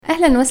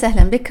أهلا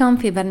وسهلا بكم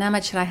في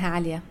برنامج رايحة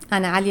عليا.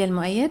 أنا عليا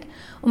المؤيد،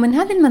 ومن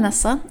هذه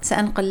المنصة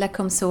سأنقل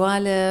لكم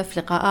سوالف،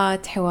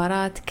 لقاءات،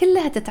 حوارات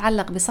كلها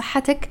تتعلق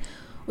بصحتك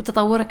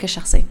وتطورك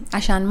الشخصي،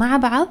 عشان مع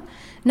بعض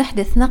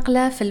نحدث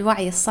نقلة في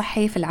الوعي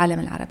الصحي في العالم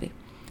العربي.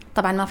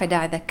 طبعا ما في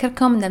داعي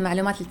أذكركم أن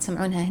المعلومات اللي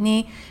تسمعونها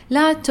هني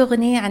لا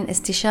تغني عن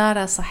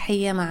استشارة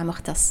صحية مع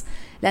مختص،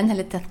 لأنها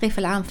للتثقيف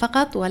العام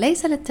فقط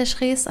وليس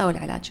للتشخيص أو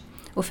العلاج.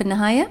 وفي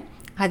النهاية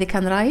هذه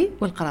كان رأيي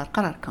والقرار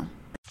قراركم.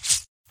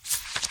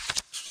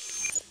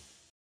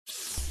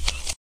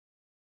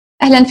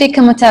 أهلا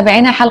فيكم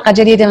متابعينا حلقة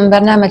جديدة من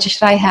برنامج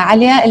إيش رايها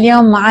عليا.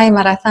 اليوم معاي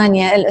مرة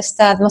ثانية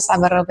الأستاذ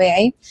مصعب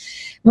الربيعي،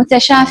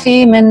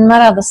 متشافي من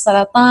مرض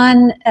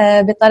السرطان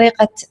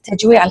بطريقة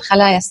تجويع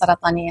الخلايا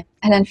السرطانية.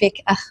 أهلا فيك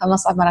أخ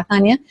مصعب مرة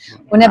ثانية،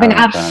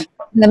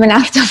 ونبي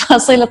نعرف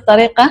تفاصيل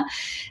الطريقة.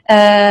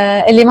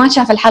 اللي ما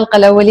شاف الحلقة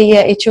الأولية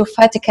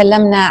يشوفها،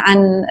 تكلمنا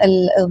عن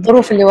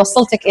الظروف اللي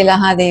وصلتك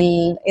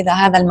إلى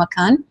هذا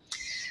المكان،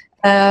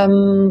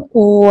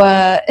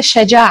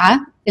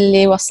 والشجاعة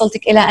اللي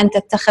وصلتك إلى أن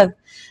تتخذ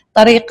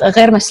طريق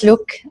غير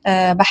مسلوك.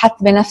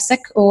 بحثت بنفسك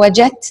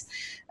ووجدت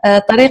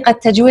طريقة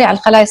تجويع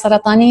الخلايا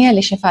السرطانية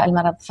لشفاء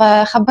المرض.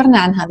 فخبرنا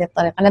عن هذه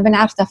الطريقة، أنا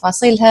بنعرف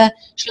تفاصيلها،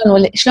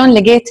 شلون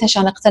لقيتها،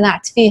 شلون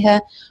اقتنعت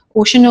فيها،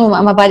 وشنو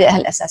مبادئها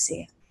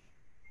الأساسية.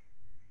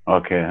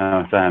 اوكي،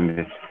 اهلا وسهلا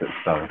بك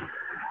استاذ.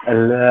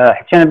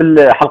 حكينا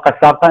بالحلقة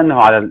السابقة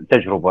انه على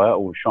التجربة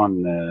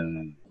وشلون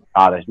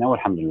عالجنا،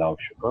 والحمد لله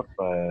والشكر.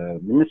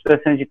 بالنسبة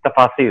لنجي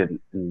تفاصيل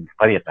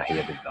الطريقة هي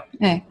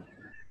بالذات.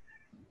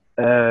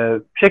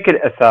 بشكل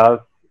أساس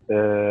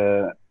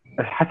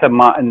حسب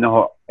ما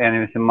أنه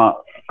يعني مثل ما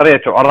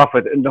طريقته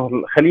عرفت أنه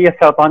الخلية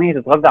السرطانية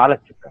تتغذى على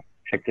السكر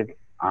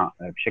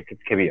بشكل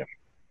كبير.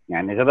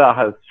 يعني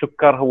غذاء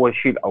السكر هو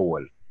الشيء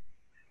الأول،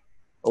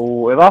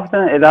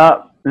 وإضافة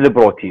إلى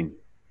البروتين.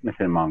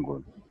 مثل ما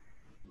نقول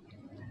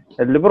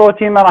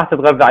البروتين ما راح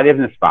تتغذى عليه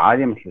بنسبة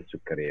عالية مثل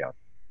السكريات.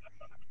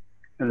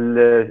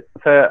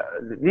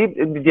 فدي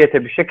بديتها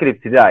بشكل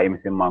ابتدائي،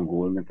 مثل ما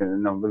نقول، مثل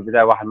انه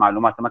بالبدايه واحد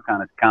معلوماته ما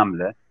كانت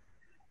كامله،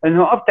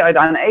 انه ابتعد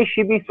عن اي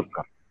شيء بيه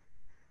سكر،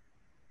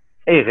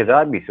 اي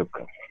غذاء بيه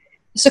سكر.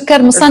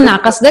 سكر مصنع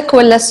قصدك،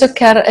 ولا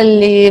السكر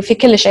اللي في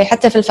كل شيء،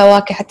 حتى في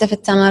الفواكه، حتى في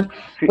التمر،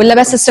 ولا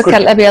بس السكر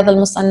الابيض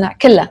المصنع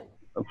كله؟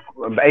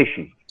 باي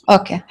شيء.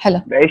 اوكي،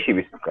 حلو. باي شيء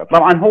بيه سكر.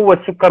 طبعا هو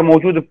السكر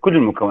موجود بكل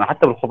المكونات،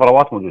 حتى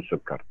بالخضروات موجود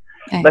سكر.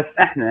 بس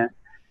احنا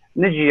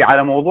نجي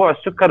على موضوع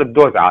السكر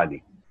بدوز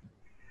عالي.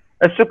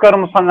 السكر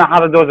المصنع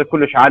هذا دوزه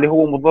كلش عالي،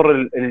 هو مضر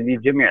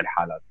لجميع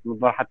الحالات،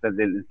 مضر حتى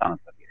للانسان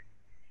الطبيعي.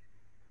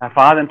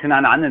 فهذا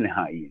امتنعنا عنه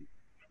نهائيا.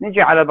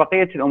 نجي على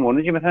بقيه الامور،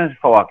 نجي مثلا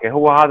الفواكه.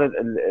 هو هذا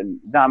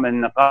دائما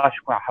النقاش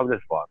يكون حول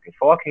الفواكه.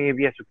 الفواكه هي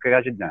بها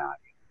سكريات جدا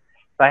عاليه.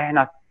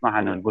 صحيح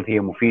احنا نقول هي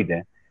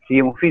مفيده،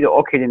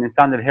 اوكي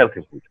للانسان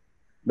الهيلثي فود،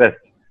 بس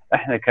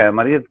احنا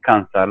كمريض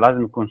كانسر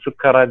لازم يكون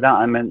سكره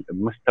دائما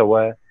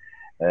بمستوى،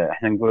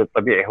 احنا نقول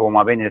الطبيعي هو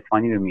ما بين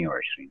 80 و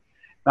 120.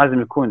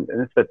 لازم يكون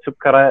نسبة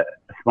سكره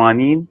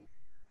 80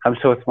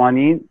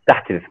 85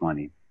 تحت ال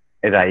 80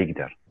 إذا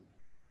يقدر.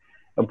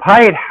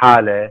 بهاي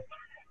الحالة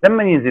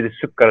لما ينزل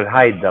السكر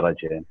لهاي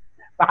الدرجة،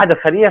 بعد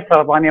الخلية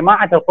السرطانية ما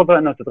عندها القدرة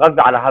أنه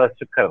تتغذى على هذا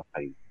السكر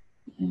القليل.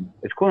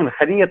 تكون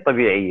الخلية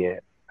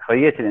الطبيعية،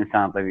 خلية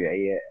الإنسان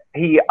الطبيعية،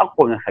 هي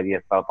أقوى من الخلية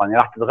السرطانية،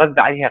 راح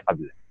تتغذى عليها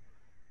قبله.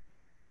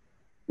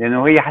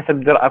 لأنه هي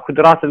حسب أكو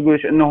دراسة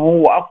تقول إنه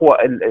هو أقوى،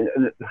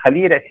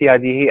 الخلية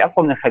الاعتيادية هي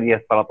أقوى من الخلية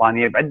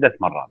السرطانية بعدة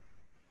مرات.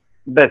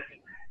 بس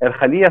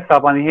الخلية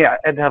السرطانية هي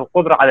عندها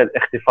القدرة على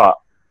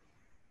الاختفاء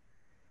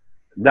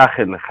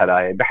داخل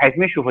الخلايا بحيث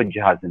ما يشوف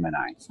الجهاز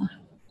المناعي.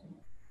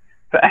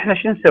 فإحنا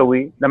شو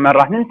نسوي لما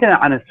راح نمتنع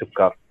عن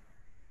السكر؟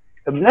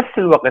 بنفس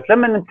الوقت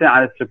لما نمتنع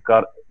عن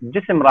السكر،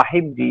 الجسم راح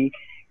يبدي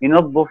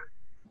ينظف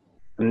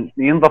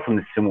من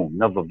السموم،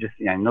 ينظف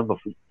جسم، يعني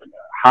ينظف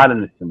حالة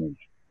من السموم.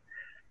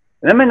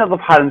 لما ينظف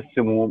حالة من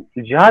السموم،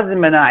 الجهاز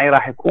المناعي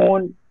راح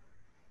يكون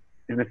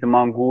مثل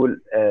ما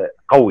نقول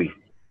قوي،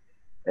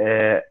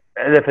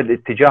 في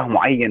الاتجاه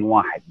معين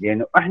واحد.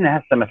 لانه احنا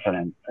هسه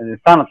مثلا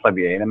الانسان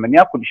الطبيعي لما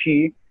ياكل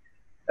شيء،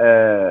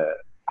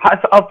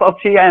 ابسط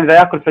شيء يعني اذا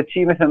ياكل فد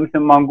شيء مثل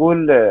ما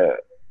نقول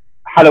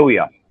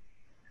حلويات،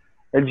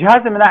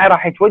 الجهاز المناعي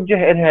راح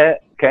يتوجه لها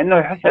كانه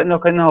يحس انه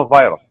كانه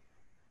فيروس،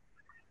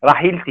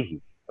 راح يلتهي،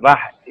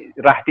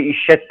 راح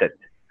يتشتت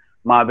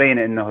ما بين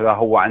انه اذا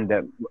هو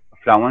عنده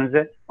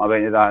انفلونزا، ما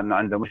بين اذا انه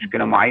عنده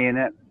مشكله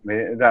معينه،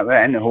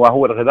 اذا انه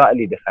هو الغذاء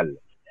اللي دخله.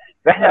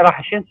 فاحنا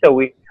راح شو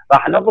نسوي؟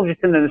 راح ننظف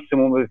جسمنا من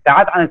السموم،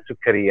 ابتعاد عن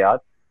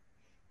السكريات.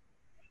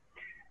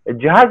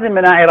 الجهاز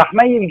المناعي راح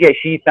ما يلقى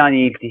شيء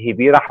ثاني يلتهي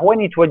به، راح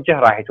وين يتوجه؟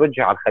 راح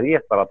يتوجه على الخليه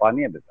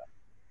السرطانيه بالذات.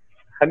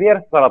 الخليه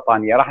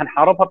السرطانيه راح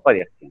نحاربها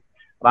بطريقتين.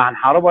 راح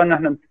نحاربها انه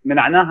احنا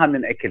منعناها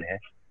من اكلها،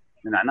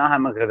 منعناها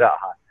من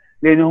غذائها،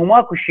 لانه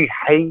ماكو شيء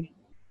حي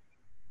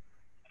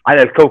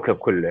على الكوكب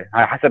كله،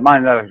 هاي حسب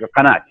ما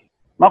قناعتي،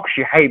 ماكو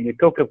شيء حي من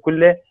الكوكب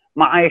كله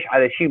ما عايش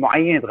على شيء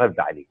معين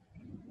يتغذى عليه.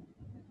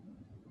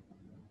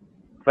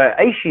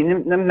 فاي شيء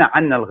نمنع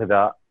عنه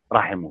الغذاء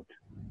راح يموت.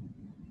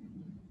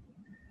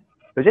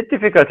 فجت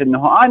فكره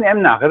انه انا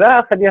امنع غذاء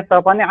الخليه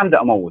السرطانيه عند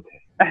اموتها.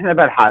 احنا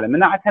بهالحاله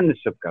منعتها من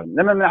السكر.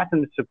 لما منعتها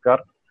من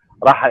السكر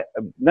راح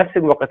بنفس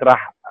الوقت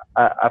راح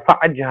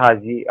افعل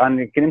جهازي.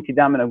 انا كلمتي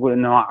دائما اقول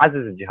انه اعزز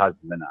الجهاز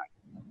المناعي.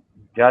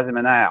 جهاز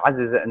المناعي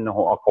اعززه انه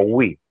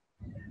اقويه.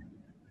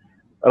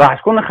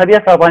 راح تكون الخليه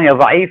السرطانيه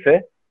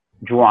ضعيفه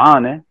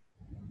جوعانه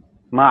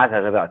ما عندها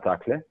غذاء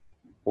تاكله،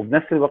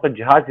 وبنفس الوقت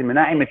جهازي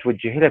المناعي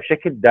متوجه لها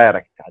بشكل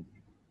دايركت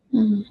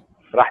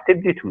راح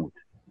تبدي تموت.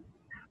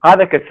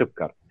 هذا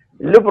كالسكر.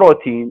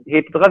 البروتين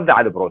هي تتغذى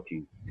على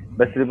البروتين،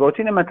 بس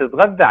البروتين لما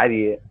تتغذى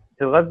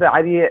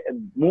عليه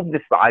مو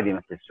بنسبه عاليه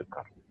مثل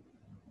السكر.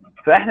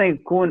 فاحنا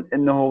يكون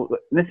انه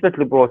نسبه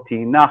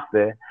البروتين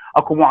ناخذه.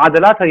 اكو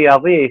معادلات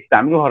رياضيه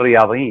يستعملوها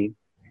الرياضيين،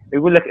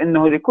 يقول لك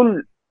انه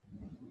لكل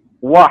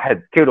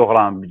 1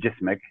 كيلوغرام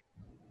بجسمك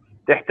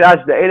تحتاج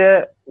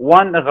له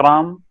 1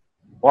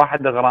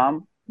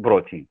 غرام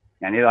بروتين.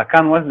 يعني اذا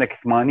كان وزنك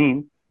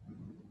 80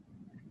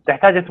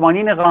 تحتاج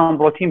 80 غرام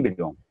بروتين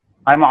باليوم.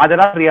 هاي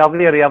معادلات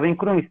رياضيه الرياضيين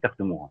كلهم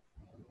يستخدموها.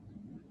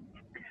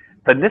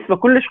 فالنسبه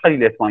كلش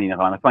قليله 80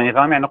 غرام. 80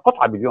 غرام يعني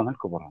قطعه باليوم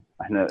هالكبرها.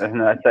 احنا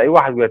هسه اي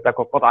واحد يقول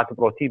تاكل قطعه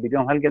بروتين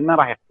باليوم هالقد ما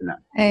راح يقتنع.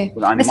 ايه.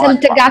 بس هل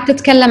انت قاعد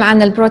تتكلم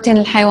عن البروتين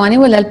الحيواني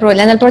ولا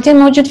لان البروتين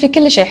موجود في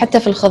كل شيء، حتى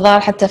في الخضار،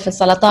 حتى في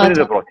السلطات.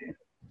 كل البروتين.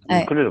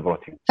 ايه. كل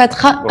البروتين.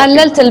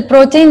 قللت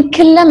البروتين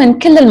كله من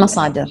كل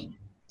المصادر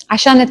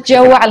عشان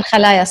تجوع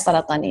الخلايا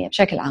السرطانيه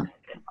بشكل عام.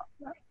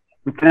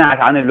 امتنعت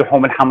عن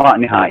اللحوم الحمراء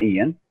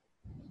نهائيا.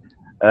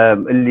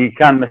 اللي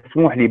كان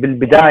مسموح لي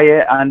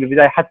بالبدايه، انا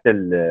بالبدايه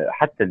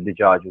حتى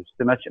الدجاج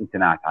والسمك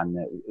امتنعت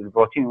عنه.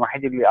 البروتين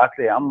الوحيد اللي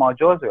اكله يا اما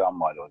جوز ويا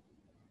اما لوز.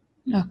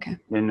 اوكي.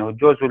 لانه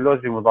الجوز واللوز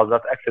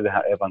بمضادات اكسده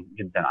ايضا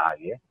جدا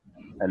عاليه،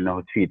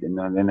 انه تفيد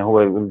لانه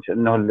هو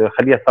انه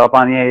الخليه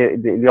السرطانيه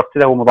اللي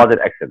يقتلها هو مضاد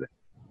الاكسده.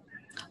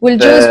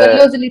 والجوز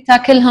واللوز اللي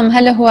تاكلهم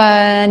هل هو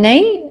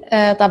ني؟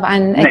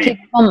 طبعا اكيد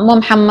مو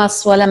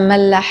محمص ولا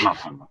مملح.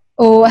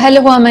 وهل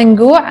هو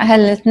منقوع؟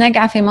 هل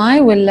تنقعه في ماي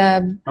ولا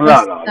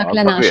بس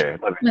تاكله ناشف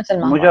مثل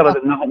ما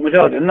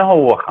مجرد انه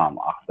هو خام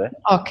اخذه.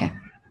 اوكي.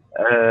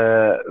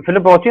 في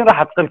البروتين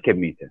راح تقل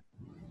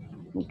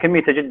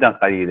كميته جدا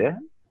قليله.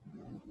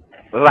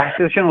 راح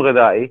يصير شنو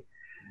غذائي؟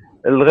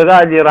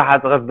 الغذاء اللي راح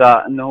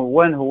اتغذى انه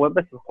وين هو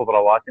بس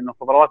الخضروات، انه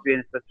الخضروات بها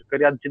نسبه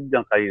السكريات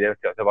جدا قليله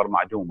تعتبر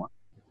معدومه.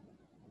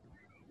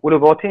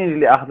 والبروتين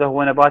اللي اخذه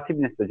هو نباتي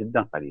بنسبه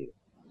جدا قليله.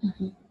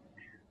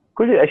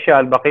 كل الاشياء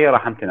البقيه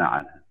راح امتنع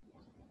عنها.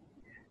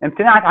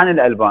 امتنعت عن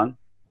الالبان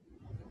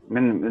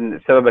من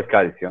سبب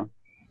الكالسيوم،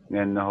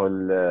 لانه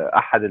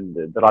احد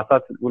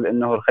الدراسات تقول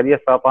انه الخليه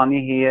السرطانيه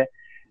هي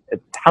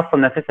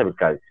تحصن نفسها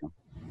بالكالسيوم.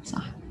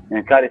 صح.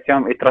 يعني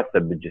الكالسيوم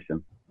يترسب بالجسم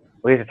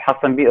وهي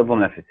تتحصن به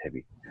تضم نفسها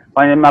به.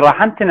 فلما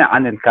راح امتنع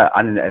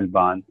عن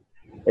الالبان،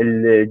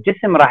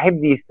 الجسم راح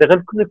يبدي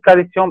يستغل كل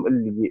الكالسيوم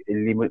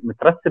اللي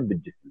مترسب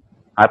بالجسم.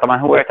 هذا طبعا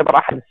هو يعتبر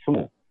احد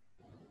السموم،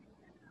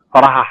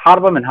 فراح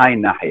احاربه من هاي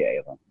الناحيه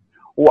ايضا.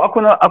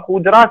 واكو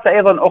دراسه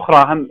ايضا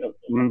اخرى هم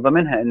من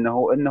ضمنها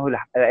انه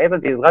ايضا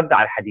يتغذى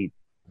على الحديد.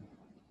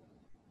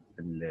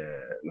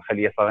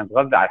 الخليه السرطانيه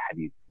تتغذى على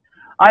الحديد.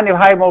 انا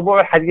بهاي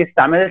موضوع الحديد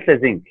استعملت له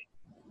زنك.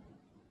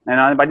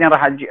 يعني انا بعدين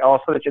راح اجي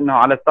اوصلك انه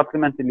على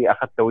السبلمنت اللي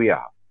اخذته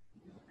وياها.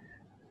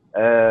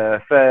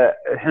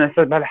 فاحنا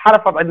بهالحاله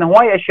طبعا عندنا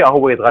هواي اشياء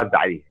هو يتغذى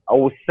عليها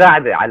او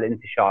تساعده على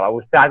الانتشار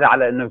او تساعده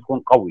على انه يكون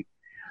قوي.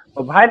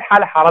 وبهاي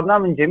الحاله حاربناه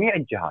من جميع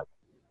الجهات.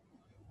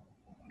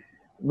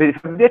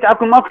 بديت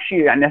اكل ماكو شيء،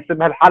 يعني هسه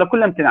بهالحاله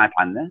كلها امتنعت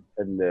عنه.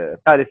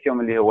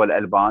 الكالسيوم اللي هو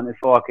الالبان،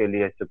 الفواكه اللي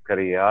هي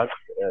السكريات،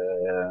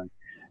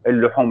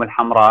 اللحوم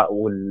الحمراء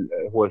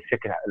هو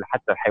الشكل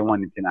حتى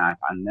الحيواني امتنعت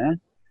عنه.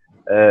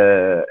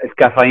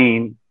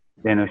 الكافيين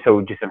لانه يسوي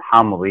الجسم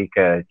حامضي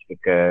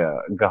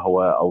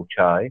كقهوه او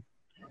شاي.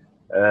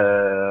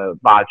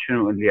 بعد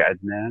شنو اللي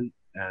عندنا؟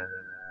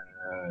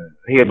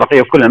 هي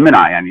البقيه كلها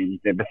منع يعني،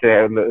 بس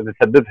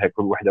نسببها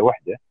كل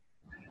وحده.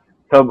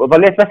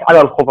 فظليت بس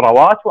على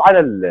الخضروات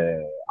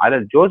وعلى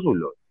الجوز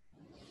واللوز.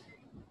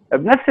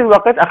 بنفس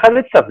الوقت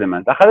اخذت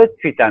سبلمنت، اخذت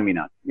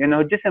فيتامينات، لانه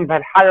الجسم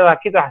بهالحاله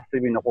اكيد راح يصير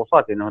به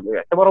نقوصات، لانه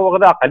يعتبر هو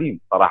غذاء قليل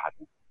صراحه.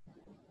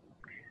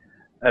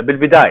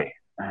 بالبدايه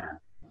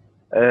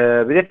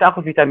بديت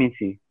اخذ فيتامين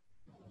سي،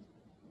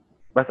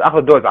 بس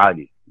اخذ دوز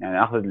عالي،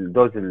 يعني اخذ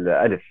الدوز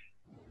الالف،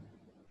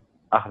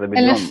 اخذه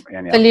باليوم.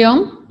 يعني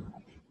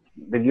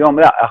باليوم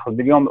لا اخذ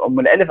باليوم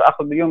الالف،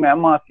 اخذ باليوم يا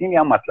اما 2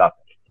 يا اما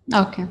 3.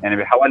 اوكي. يعني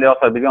بحوالي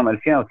يوصل باليوم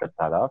 2000 او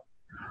 3000.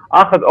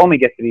 اخذ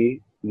اوميجا 3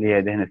 اللي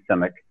هي دهن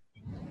السمك،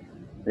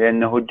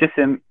 لانه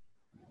الجسم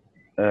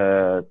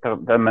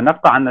لما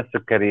نقطع عنه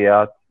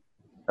السكريات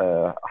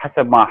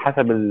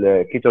حسب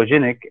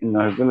الكيتوجينيك،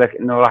 انه يقول لك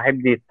انه راح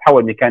يبدي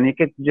يتحول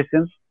ميكانيكيه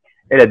الجسم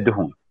الى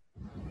الدهون،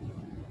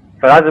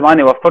 فلازم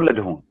انا اوفر له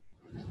دهون.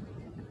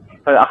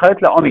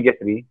 فاخذت له اوميجا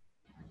 3.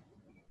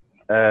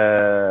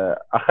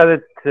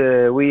 اخذت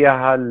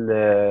وياها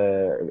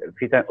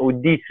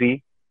والدي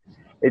 3.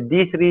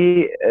 الدي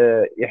 3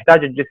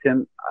 يحتاج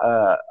الجسم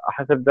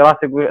حسب دراسه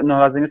يقول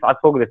انه لازم يصعد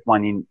فوق ال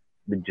 80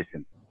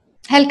 بالجسم.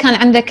 هل كان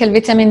عندك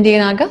الفيتامين دي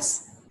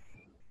ناقص؟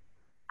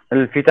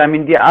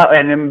 الفيتامين دي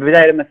يعني من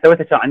البدايه لما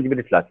سويته كان عندي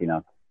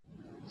بالثلاثينات.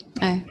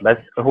 بس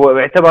هو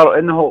يعتبر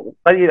انه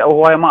قليل او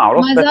هوايه ما اعرف،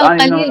 ما بس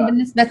زال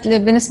انا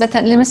قليل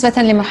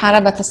بالنسبه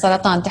لمحاربه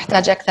السرطان،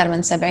 تحتاج اكثر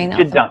من 70 او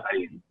جدا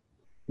قليل،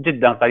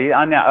 جدا قليل.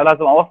 انا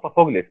لازم اوصل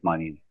فوق ال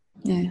 80.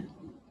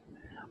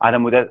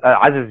 على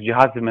عزز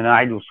جهاز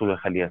المناعي للوصول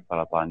للخليه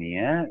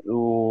السرطانيه.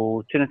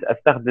 وكنت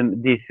استخدم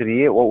دي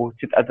 3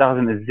 وكنت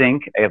استخدم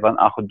الزنك ايضا،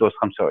 اخذ دوز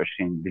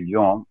 25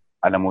 باليوم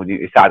على مود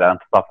يساعد على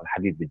امتصاص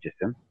الحديد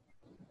بالجسم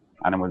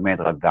على مود ما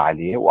يتغذى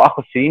عليه.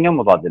 واخذ سيلينيوم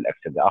مضاد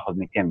للاكسده، اخذ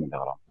 200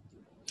 ملغ.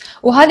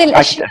 وهذه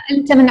الاشياء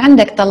انت من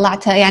عندك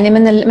طلعتها يعني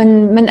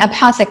من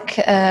ابحاثك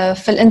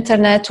في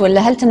الانترنت،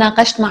 ولا هل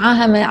تناقشت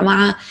معاها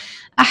مع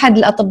احد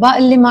الاطباء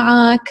اللي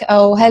معك،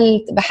 او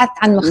هل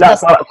بحثت عن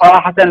مختص؟ لا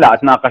صراحه لا،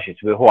 تناقشت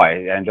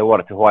بهوايه يعني،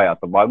 دورت هوايه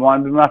اطباء.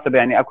 بالمناسبه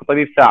يعني اكو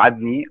طبيب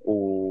ساعدني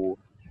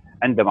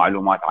وعنده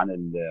معلومات عن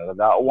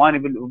الغذاء، وانا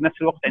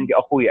بنفس الوقت عندي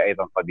اخوي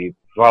ايضا طبيب،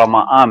 ورا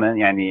ما امن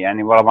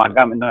يعني ورا ما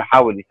قام انه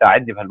يحاول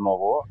يساعدني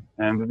بهالموضوع.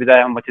 يعني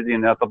بالبدايه هم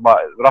تدرين الاطباء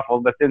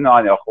رفض، بس انه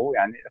انا اخوه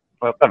يعني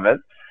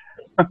قبل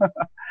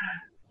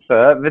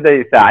فبدا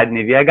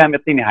يساعدني فيها، قام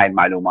يعطيني هاي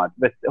المعلومات.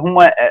 بس هم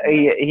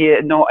هي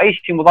انه اي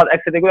شيء مضاد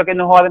اكسده يقول لك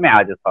انه هذا ما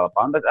يعالج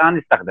السرطان، بس انا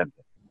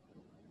استخدمته.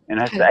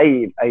 يعني هسه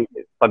اي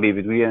طبيب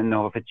يقول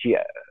انه في شيء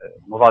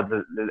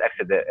مضاد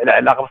للاكسده له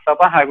علاقه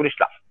بالسرطان، هيقول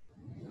ليش لا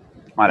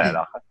ما له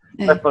علاقه.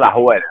 بس طلع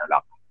هو له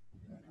علاقه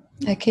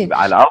اكيد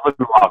على ارض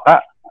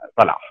الواقع،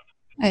 طلع.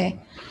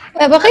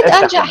 بغيت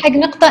ارجع حق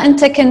نقطه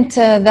انت كنت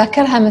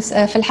ذاكرها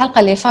في الحلقه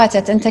اللي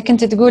فاتت. انت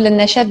كنت تقول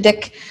ان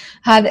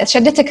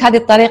شدتك هذه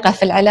الطريقه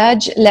في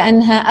العلاج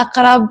لانها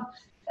اقرب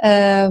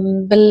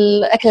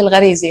بالاكل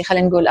الغريزي،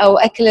 خلينا نقول، او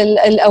اكل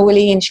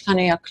الاوليين، ايش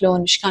كانوا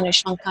ياكلون،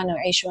 شلون كانوا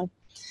يعيشون.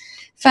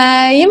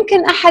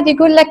 فيمكن احد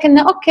يقول لك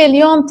انه اوكي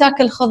اليوم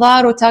تاكل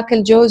خضار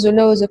وتاكل جوز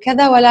ولوز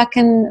وكذا،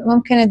 ولكن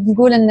ممكن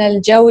تقول ان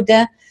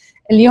الجوده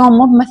اليوم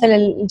مو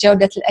بمثل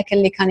جوده الاكل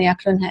اللي كانوا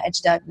ياكلونها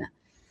اجدادنا.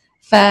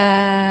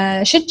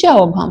 فشو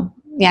تجاوبهم؟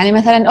 يعني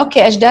مثلا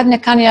اوكي اجدادنا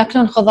كانوا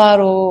ياكلون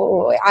خضار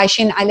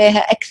وعايشين عليها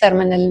اكثر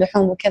من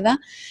اللحوم وكذا،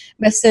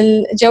 بس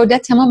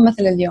جودتها مو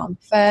مثل اليوم.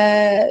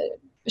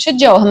 فشو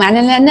تجاوبهم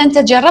يعني، لان انت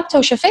جربتها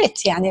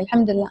وشفيت يعني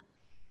الحمد لله.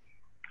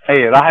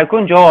 اي راح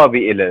يكون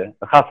جوابي له،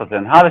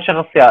 خاصه هذا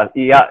شخص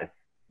يائس،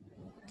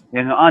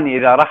 لانه انا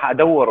اذا راح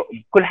ادور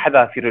بكل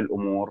حذافير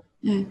الامور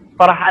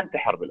فراح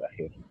انتحر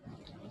بالاخير.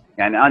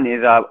 يعني انا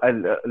اذا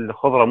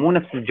الخضره مو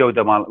نفس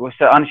الجوده مال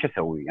انا شو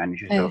اسوي؟ يعني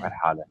شو اسوي في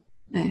الحاله؟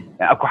 يعني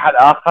اكو حل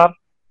اخر،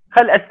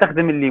 خل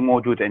استخدم اللي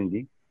موجود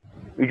عندي.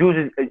 يجوز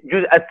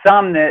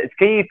اجسامنا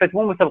تكيفت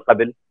مو مثل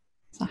قبل،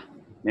 صح،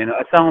 لانه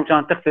اجسامهم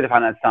كانت تختلف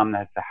عن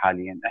اجسامنا هسه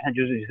حاليا. احنا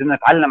جزء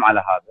نتعلم على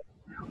هذا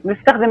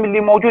ونستخدم اللي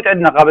موجود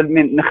عندنا قبل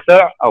من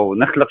نخترع او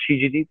نخلق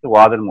شيء جديد. هو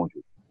هذا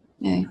الموجود.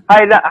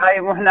 هاي لا،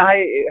 هاي احنا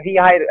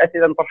هاي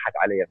الاسئله انطرحت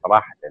علي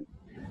صراحه،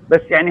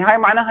 بس يعني هاي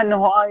معناها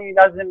انه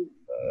انا لازم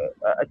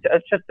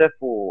اتشتف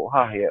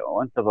وها هي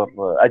وانتظر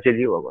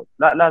اجلي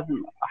لا،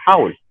 لازم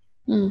احاول.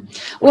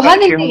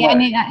 وهذا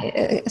يعني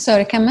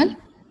سوري كمل.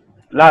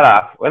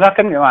 لا ولا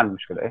كمل، ما عندي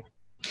مشكله. ايه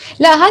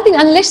لا،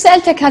 هذه انا ليش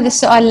سالتك هذا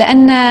السؤال،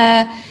 لان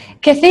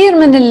كثير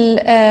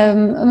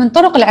من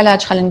طرق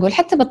العلاج، خلينا نقول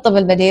حتى بالطب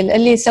البديل،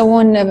 اللي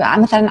يسوون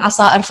مثلا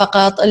عصائر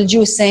فقط،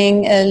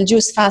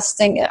 الجوس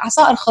فاستنج،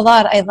 عصائر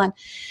خضار ايضا،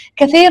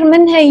 كثير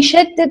منها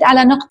يشدد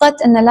على نقطة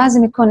أنه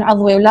لازم يكون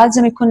عضوي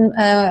ولازم يكون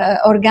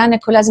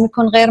أورجانيك ولازم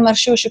يكون غير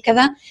مرشوش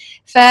وكذا،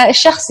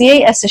 فالشخص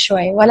ييأس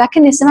شوي.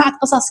 ولكني سمعت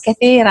قصص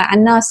كثيرة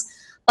عن ناس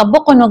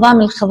طبقوا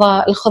نظام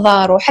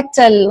الخضار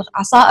وحتى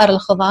عصائر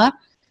الخضار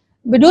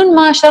بدون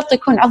ما شرط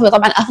يكون عضوي.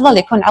 طبعا أفضل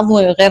يكون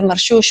عضوي وغير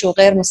مرشوش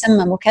وغير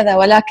مسمم وكذا،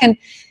 ولكن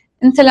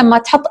أنت لما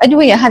تحط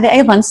أدوية هذا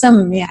أيضا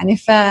سم يعني،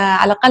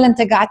 فعلى الأقل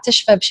أنت قاعد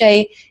تشفى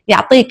بشيء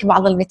يعطيك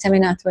بعض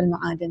الفيتامينات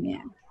والمعادن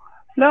يعني.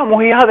 لا، مو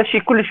هي هذا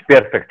الشيء كلش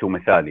بيرفكت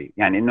ومثالي.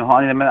 يعني انه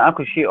انا لما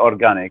اكل شيء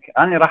اورجانيك،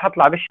 انا راح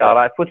اطلع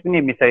بالشارع تفوت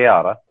مني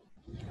بسياره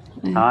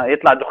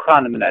يطلع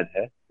دخان من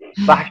عندها،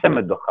 راح اشم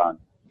الدخان.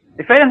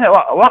 فعلا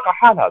واقع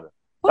حال هذا،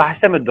 راح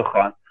اشم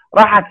الدخان،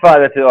 راح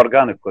اتفادى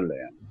الاورجانيك كله.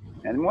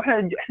 يعني مو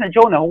احنا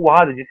جونا هو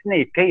هذا، جسمنا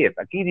يتكيف،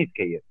 اكيد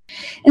يتكيف.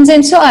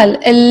 انزين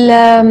سؤال،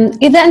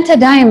 اذا انت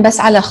دايم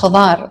بس على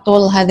خضار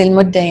طول هذه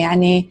المده،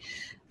 يعني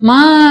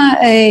ما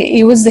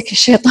يوزك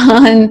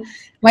الشيطان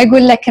ما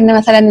يقول لك ان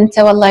مثلا انت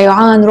والله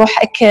يعان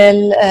روح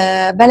اكل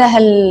بلا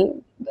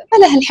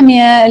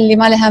هالحميه اللي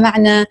ما لها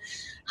معنى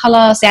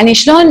خلاص؟ يعني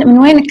شلون، من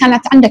وين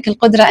كانت عندك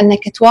القدره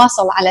انك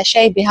تواصل على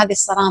شيء بهذه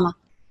الصرامه؟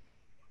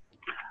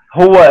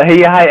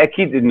 هي هاي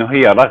اكيد انه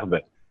هي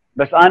رغبه،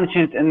 بس انا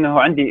كنت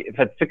انه عندي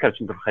فكره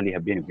كنت بخليها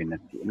بيني وبين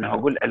نفسي، انه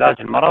اقول علاج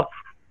المرض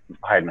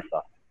بهاي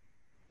المسافه.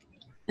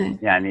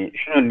 يعني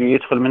شنو اللي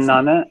يدخل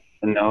مننا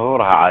انه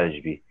راح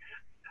اعالج به.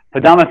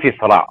 فدائما في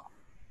صراع،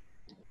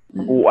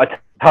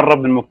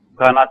 واتهرب من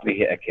مكانات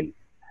فيها اكل.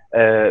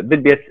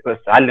 بالبيت بس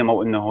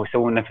علموا انه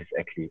يسوون نفس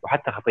اكلي،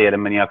 وحتى خطيه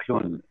لما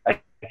ياكلون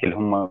اكل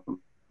هم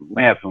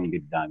ما ياكلون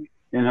قدامي،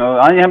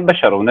 لانه انا هم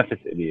بشر ونفس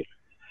الي.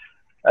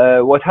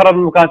 واتهرب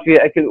من مكان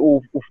فيها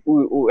اكل،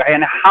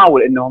 ويعني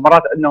احاول انه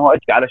مرات انه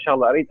اجي على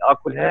شغله اريد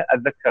اكلها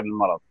اتذكر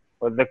المرض.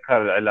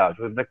 واتذكر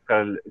العلاج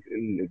واتذكر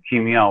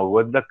الكيمياء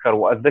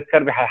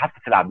واتذكر بحال حتى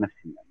تلعب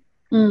نفسي يعني.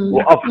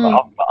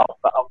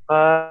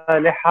 وابقى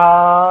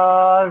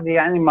لحد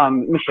يعني ما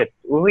مشت،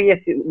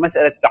 وهي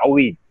مساله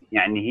تعويض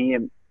يعني.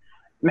 هي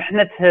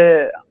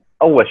محنتها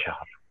اول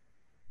شهر،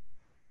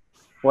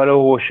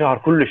 ولو هو شهر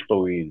كلش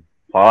طويل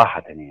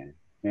صراحه يعني،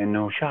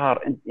 لانه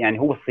شهر يعني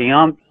هو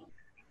الصيام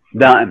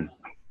دائم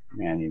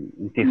يعني.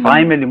 انت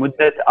صايمه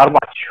لمده 4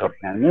 اشهر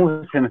يعني،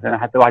 مو مثلا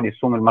حتى واحد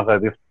يصوم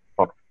المغرب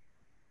يفطر،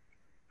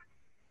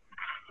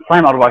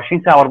 صايم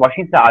 24 ساعه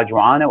و24 ساعه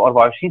جوعانه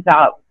و24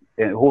 ساعه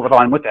يعني. هو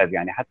طبعا متعب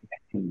يعني، حتى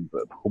تحسي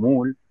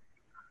بخمول،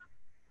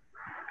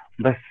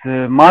 بس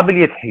ما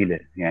باليد حيله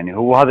يعني.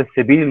 هو هذا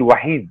السبيل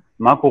الوحيد،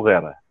 ماكو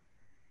غيره.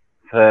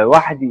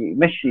 فواحد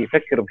يمشي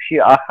يفكر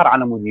بشيء اخر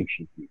على مود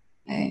يمشي فيه.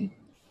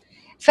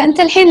 فانت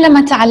الحين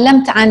لما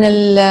تعلمت عن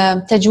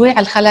تجويع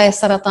الخلايا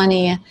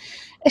السرطانيه،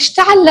 ايش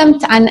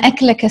تعلمت عن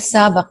اكلك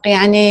السابق؟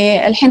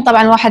 يعني الحين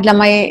طبعا واحد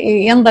لما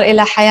ينظر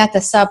الى حياته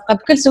السابقه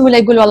بكل سهوله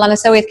يقول والله انا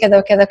سويت كذا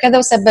وكذا وكذا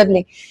وسبب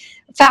لي.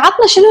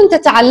 فعطنا شنو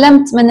انت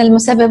تعلمت من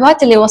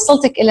المسببات اللي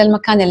وصلتك الى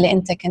المكان اللي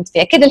انت كنت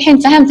فيه. اكيد الحين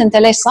فهمت انت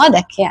ليش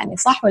صادك يعني،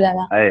 صح ولا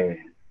لا؟ اي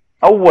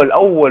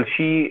اول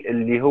شيء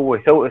اللي هو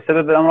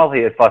سبب الامراض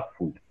هي الفاست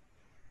فود،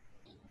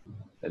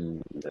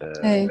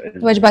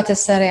 الوجبات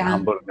السريعه،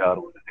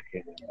 الهمبرجر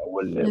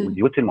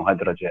والزيوت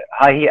المهدرجه.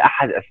 هاي هي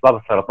احد اسباب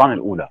السرطان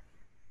الاولى.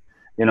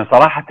 لانه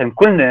صراحه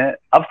كلنا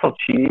ابسط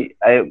شيء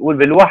يقول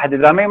بالواحد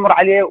اذا ما يمر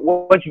عليه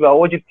وجبه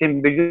او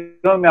وجبتين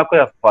باليوم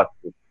ياكلها فاست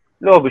فود،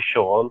 لو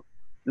بالشغل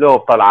لو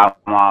بطلعه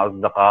مع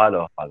اصدقاء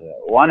لو هذا.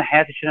 وانا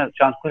حياتي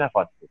كانت كلها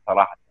فاست فود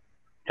صراحه.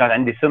 كانت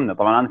عندي سمنه،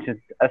 طبعا انا كنت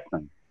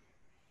اسمن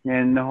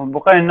لانه يعني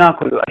بقينا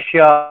ناكل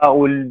اشياء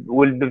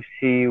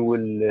والبيبسي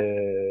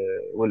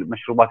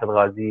والمشروبات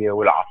الغازيه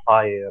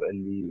والعصاير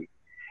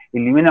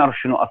اللي ما نعرف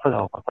شنو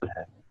اصلها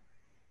وفصلها.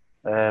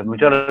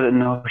 مجرد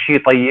انه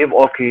شيء طيب،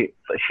 اوكي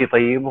شيء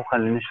طيب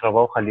وخلينا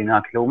نشربه وخلينا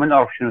ناكله، وما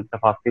نعرف شنو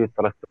التفاصيل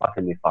والترسبات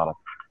اللي صارت.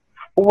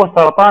 هو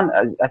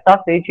السرطان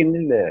اساسا يجي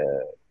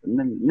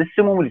من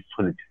السموم اللي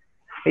تدخل الجسم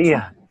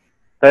هي.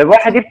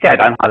 فالواحد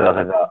يبتعد عن هذا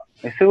الغذاء،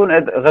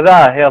 يصير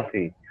غذاء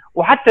هيلثي.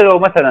 وحتى لو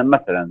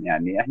مثلا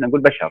يعني احنا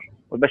نقول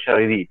والبشر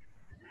يريد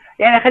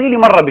يعني خلي لي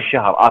مره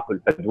بالشهر اكل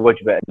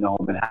وجبه انه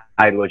من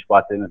هاي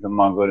الوجبات اللي مثل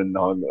ما نقول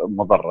انه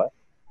مضره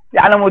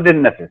على مود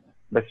النفس،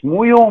 بس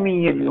مو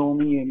يوميا.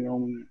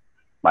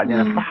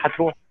 بعدين الصحه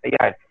تروح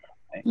طيارة.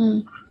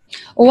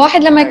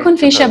 وواحد لما يكون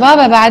في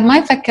شبابه بعد ما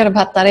يفكر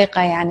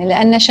بهالطريقة يعني،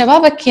 لأن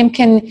شبابك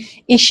يمكن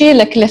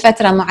يشيلك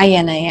لفترة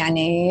معينة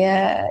يعني،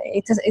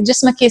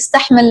 جسمك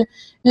يستحمل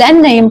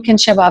لأنه يمكن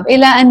شباب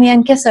إلى أن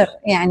ينكسر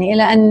يعني،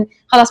 إلى أن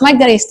خلاص ما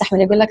يقدر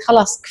يستحمل، يقول لك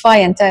خلاص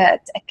كفاية أنت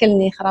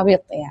تأكلني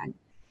خرابيط يعني.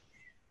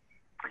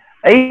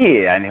 اي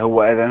يعني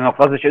هو انا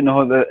قصدي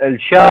انه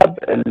الشاب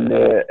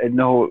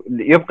انه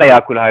يبقى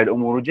ياكل هاي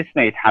الامور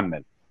وجسمه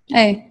يتحمل.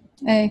 اي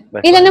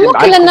لأنه مو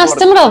كل الناس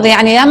تمرض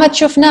يعني. ياما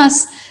تشوف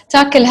ناس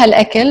تاكل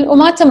هالاكل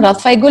وما تمرض،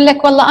 فيقول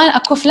لك والله انا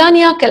اكو فلان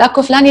ياكل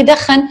اكو فلان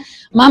يدخن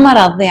ما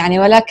مرض يعني،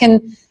 ولكن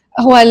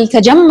هو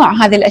التجمع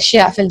هذه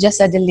الاشياء في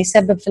الجسد اللي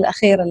يسبب في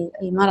الاخير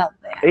المرض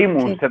يعني. اي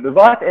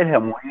مسببات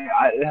لها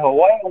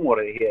هواي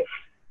امور. هي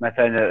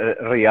مثلا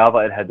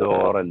الرياضه لها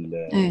دور،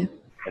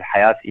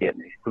 الحياه هي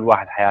كل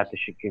واحد حياته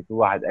شكل، كل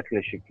واحد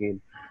اكله شكل،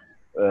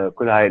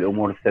 كل هاي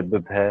الامور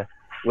تسببها.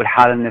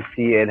 والحاله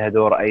النفسيه لها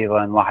دور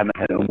ايضا. واحد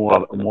مثلا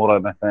اموره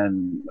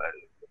مثلا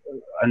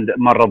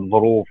مر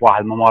بظروف،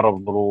 واحد ما مر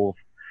بظروف.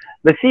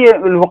 بس هي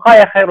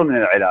الوقايه خير من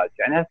العلاج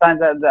يعني. هسه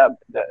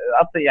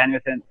اعطي يعني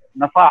مثلا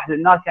نصائح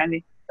للناس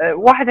يعني.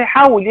 واحد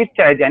يحاول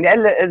يبتعد يعني،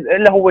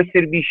 الا هو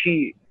يصير به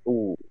شيء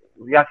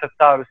ويا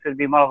ستار يصير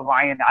به مرض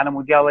معين على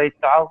مود يلا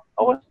يتعب،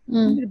 او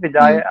من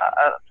البدايه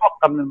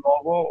اتوقع من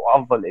الموضوع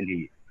وافضل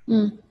الي.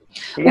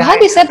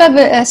 وهذه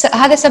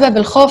هذا سبب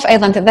الخوف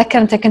ايضا. تتذكر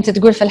انت كنت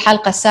تقول في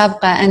الحلقه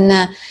السابقه ان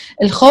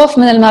الخوف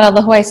من المرض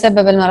هو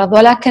يسبب المرض،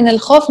 ولكن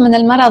الخوف من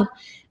المرض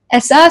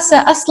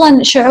اساسه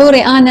اصلا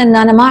شعوري انا ان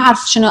انا ما اعرف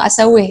شنو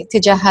اسوي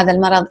تجاه هذا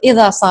المرض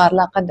اذا صار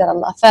لا قدر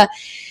الله.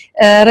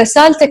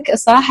 فرسالتك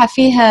الصراحه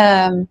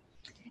فيها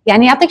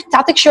يعني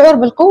تعطيك شعور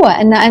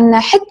بالقوه ان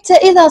حتى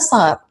اذا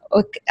صار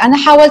انا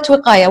حاولت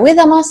وقايه،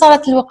 واذا ما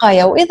صارت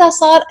الوقايه، واذا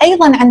صار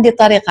ايضا عندي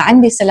طريقه،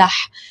 عندي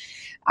سلاح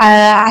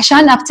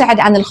عشان ابتعد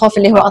عن الخوف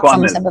اللي هو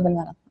اصلا مسبب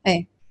المرض.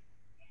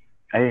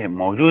 اي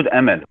موجود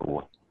امل.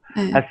 هو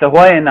هسه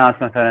هواي ناس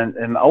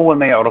مثلا اول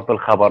ما يعرف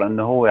بالخبر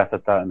انه هو يا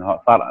ستار انه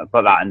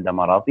طلع عنده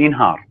مرض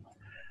ينهار.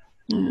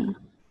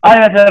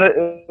 انا مثلا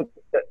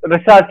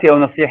رسالتي او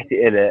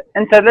نصيحتي له،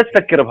 انت لا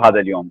تفكر بهذا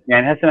اليوم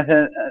يعني. هسه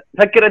مثلا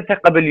فكر انت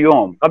قبل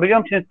يوم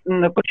كنت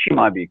انه كل شيء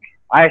ما بيك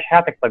عايش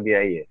حياتك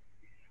طبيعيه.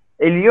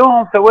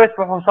 اليوم سويت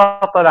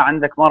فحوصات طلع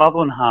عندك مرض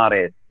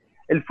وانهاريت.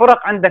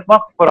 الفرق عندك ما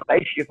فرق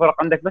اي شيء، فرق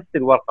عندك بس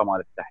الورقه مال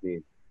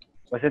التحليل.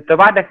 بس انت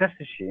بعدك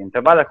نفس الشيء، انت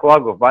بعدك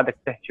واقف، بعدك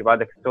تحكي،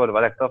 بعدك تسولف،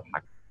 بعدك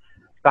تضحك.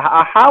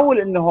 فاحاول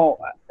انه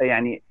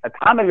يعني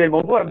اتعامل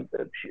بالموضوع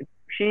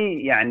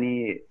بشيء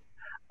يعني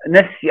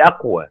نفسي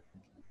اقوى.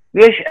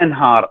 ليش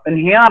انهارك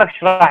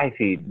ايش راح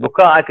يفيد؟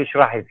 بكائك ايش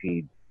راح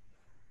يفيد؟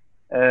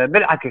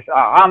 بالعكس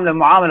عامله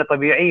معامله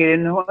طبيعيه،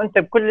 لانه انت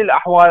بكل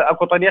الاحوال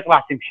اكو طريق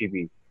راح تمشي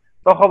بيه،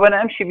 فخب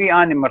انا امشي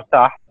بيه انا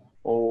مرتاح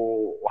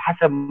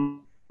وحسب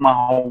ما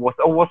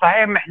هو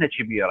صحيح محنه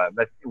كبيره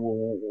بس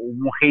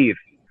ومخيف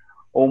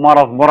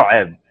ومرض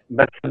مرعب،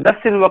 بس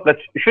بنفس الوقت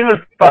شنو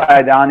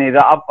الفائده انا اذا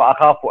ابقى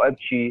اخاف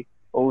وابكي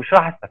وش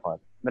راح استفاد؟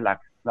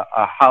 بالعكس لا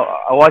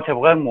اواجه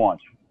بغير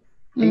مواجهه.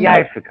 هي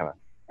هاي الفكره،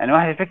 يعني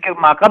واحد يفكر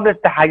ما قبل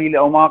التحاليل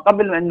او ما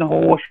قبل انه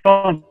هو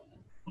شلون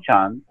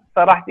كان،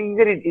 فراح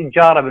يقدر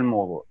يتجارب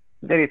الموضوع،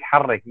 يقدر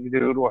يتحرك، يقدر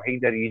يروح،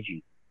 يقدر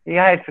يجي. هي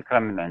هاي الفكره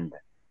من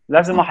عنده.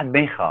 لازم واحد ما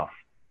يخاف،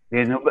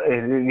 لانه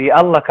اللي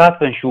الله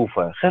كاتبه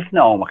نشوفه،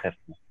 خفنا او ما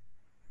خفنا.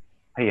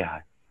 هي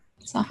هاي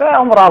صح.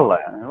 فأمر الله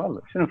يعني،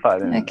 والله شنو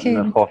الفائده من اكيد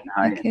الخوف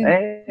نهائيا.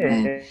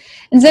 اكيد.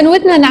 زين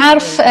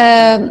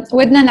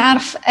ودنا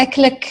نعرف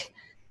اكلك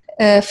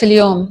في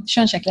اليوم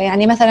شلون شكله،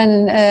 يعني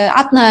مثلا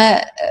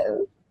عطنا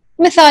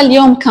مثال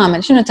يوم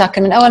كامل، شنو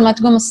تاكل من اول ما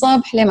تقوم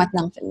الصبح لين ما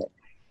تنام في الليل؟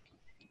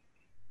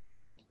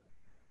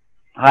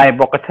 هاي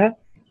بوقتها؟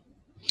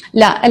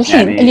 لا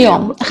الحين يعني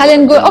اليوم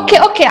خلينا نقول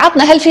اوكي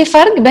عطنا، هل في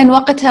فرق بين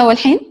وقتها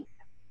والحين؟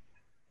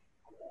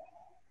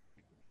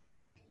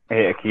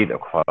 ايه اكيد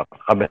اكو فرق.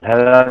 قبل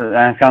هذا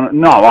يعني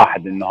كان نوع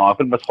واحد انه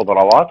اكل بس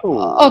خضروات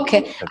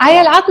اوكي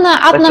عيل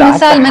عطنا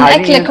مثال من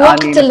اكلك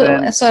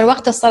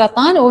وقت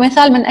السرطان،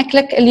 ومثال من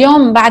اكلك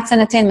اليوم بعد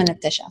 2 من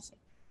التشافي.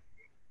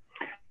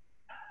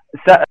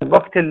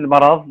 وقت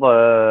المرض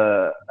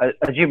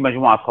اجيب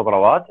مجموعه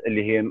خضروات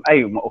اللي هي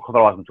اي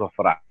خضروات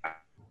متوفره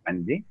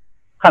عندي،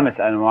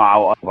 5 انواع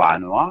او 4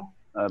 انواع،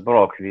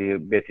 بروكلي،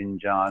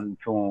 باذنجان،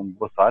 ثوم،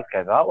 بصل،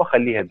 كذا،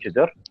 واخليها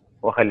بجدر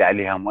واخلي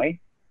عليها مي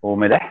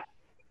وملح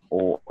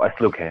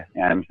واسلقها،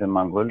 يعني مثل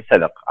ما نقول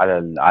سلق على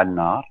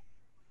النار،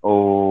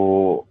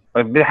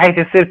 وبحيث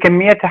يصير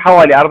كميتها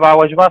حوالي 4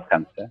 وجبات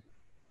 5.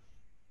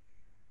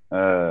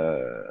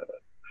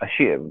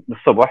 اشياء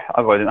بالصبح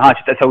اقعد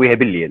كنت اسويها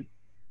بالليل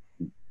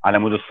على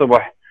مود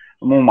الصبح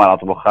مو ما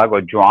اطبخها،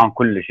 اقعد جوعان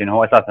كلش،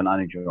 هو اساسا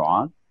انا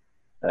جوعان.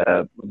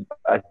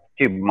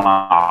 اجيب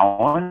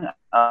معون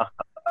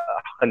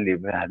اخلي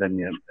بهذا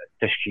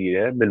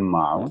التشكيله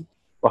بالماعون،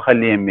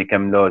 واخلي يمي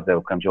كم لوزه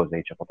وكم جوزه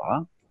هيك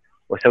قطعه،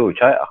 واسوي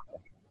شاي اخضر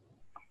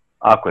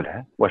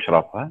اكلها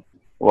واشربها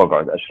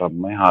واقعد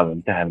اشرب مي. هذا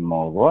انتهى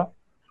الموضوع.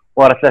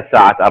 ورا 3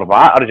 ساعات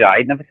 4 ارجع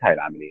اعيد نفس هاي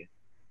العمليه.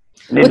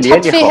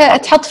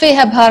 تحط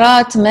فيها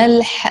بهارات،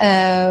 ملح،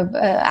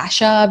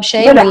 اعشاب،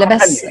 شيء ولا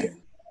بس؟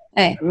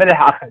 ايه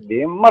ملح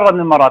اخليه، مره من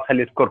المرات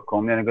خليت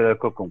كركم، يعني قلت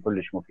الكركم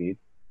كلش مفيد.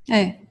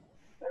 ايه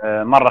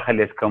مره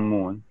خليت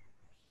كمون،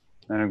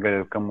 يعني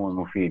قلت الكمون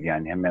مفيد،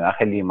 يعني هم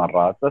اخليه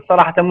مرات، بس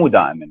صراحه مو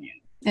دائما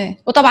يعني. ايه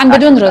وطبعا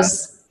بدون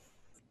رز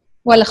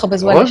ولا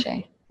خبز ولا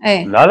شيء.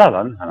 ايه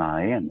لا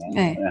نهائيا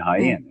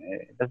نهائيا،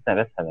 بس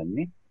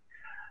هذني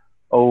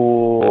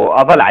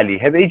واظل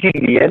عليها. بيجي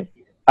الليل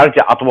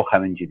ارجع اطبخها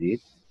من جديد،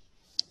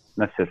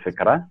 نفس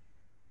الفكره،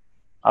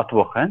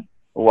 اطبخها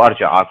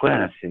وارجع اكلها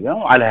نفس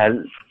اليوم، وعلى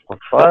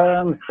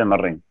هالقصه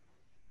مستمرين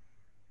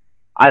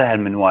على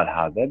هالمنوال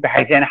هذا،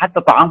 بحيث يعني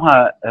حتى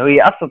طعمها،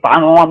 هي اصلا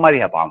طعمها ما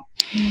لها طعم.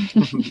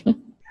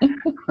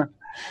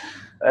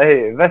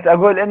 اي بس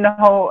اقول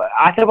انه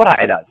اعتبرها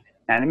علاج،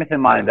 يعني مثل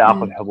ما اذا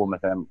اخذ حبوب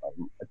مثلا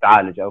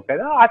تعالج او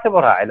كذا،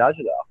 اعتبرها علاج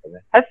ولا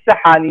اخذها. هسه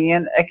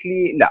حاليا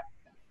اكلي لا،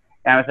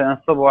 يعني مثلا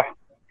الصبح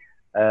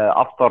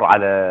افطر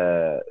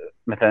على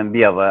مثلا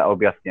بيضه او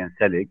بيضتين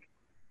سلق،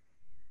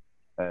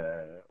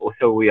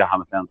 واسوي وياها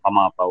مثلا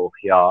طماطه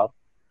وخيار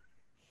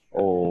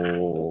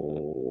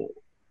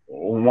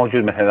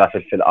وموجود مثلا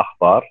فلفل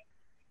اخضر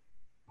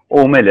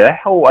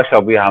وملح،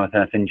 واشرب وياها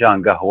مثلا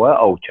فنجان قهوه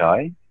او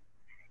شاي.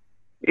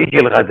 يجي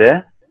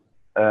الغداء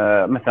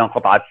مثلا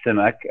قطعه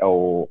سمك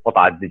او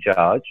قطعه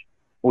دجاج،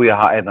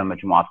 وياها ايضا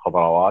مجموعه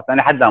خضروات.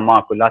 انا حتى ما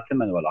اكل لا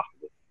سمن ولا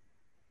خبز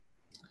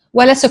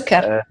ولا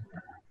سكر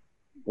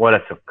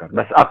ولا سكر،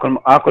 بس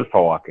اكل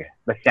فواكه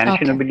بس، يعني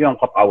شنو باليوم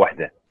قطعه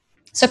واحده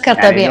سكر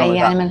يعني طبيعي،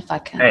 يعني من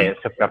الفاكهه. اي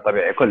سكر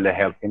طبيعي كله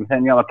هيلثي. مثلا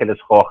يوم اكل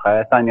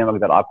خوخه، ثاني يوم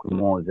اقدر اكل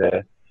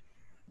موزه،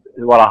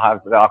 وراها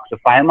اقدر اكل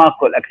تفاح. ما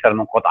اكل اكثر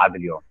من قطعه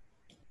باليوم،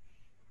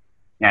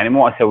 يعني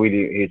مو اسوي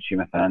لي هيك شيء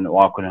مثلا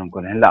واكلهم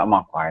كلهم، لا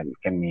ماكو هاي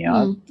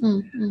الكميات.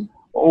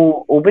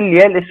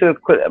 وبالليل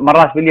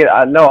مرات بالليل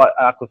لو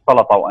اكل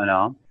سلطه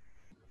وانام،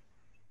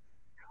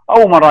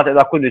 او مرات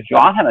اذا كنت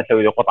جوعان هم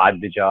اسوي لي قطعه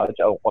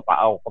دجاج او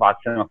قطعه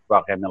سمك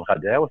باقيه من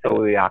الغداء، واسوي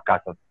وياها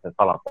كاسه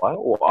سلطه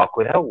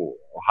واكلها،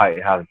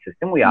 وهاي هذا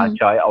السيستم، وياها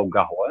شاي او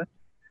قهوه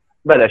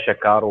بلا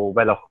شكر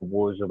وبلا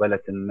خبز وبلا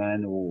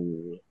تمن.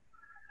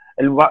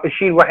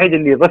 الشيء الوحيد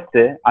اللي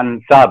ضفته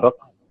عن سابق،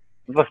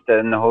 ضفته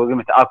انه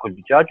قمت اكل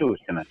دجاج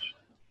وسمك.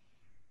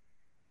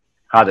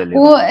 هذا اللي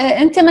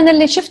وانت من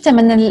اللي شفته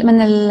من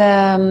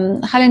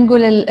خلينا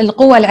نقول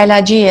القوة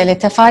العلاجية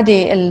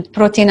لتفادي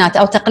البروتينات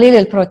او تقليل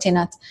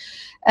البروتينات،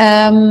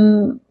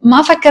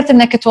 ما فكرت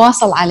انك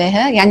تواصل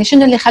عليها؟ يعني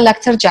شنو اللي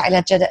خلاك ترجع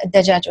الى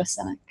الدجاج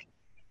والسمك؟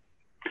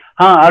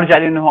 ارجع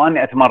لانه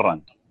اني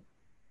اتمرن.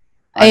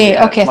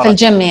 اي اوكي في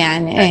الجيم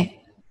يعني. اي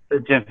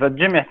في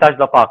الجيم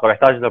يحتاج لطاقه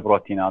ويحتاج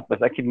لبروتينات،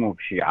 بس اكيد مو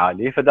بشيء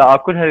عالي، فدا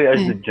اكلها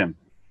لاجل الجيم.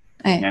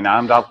 يعني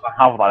انا بدي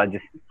احافظ على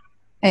جسمي.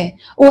 ايه.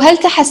 وهل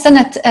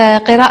تحسنت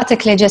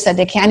قراءتك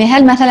لجسدك؟ يعني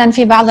هل مثلا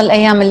في بعض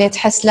الايام اللي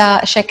تحس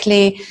لا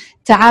شكلي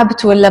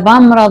تعبت ولا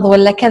بمرض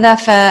ولا كذا،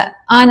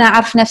 فانا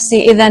اعرف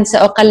نفسي اذا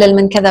ساقلل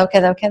من كذا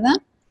وكذا وكذا؟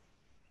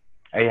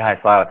 هاي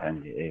صارت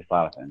عندي.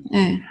 صارت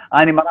عندي.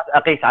 انا مرات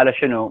اقيس على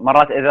شنو،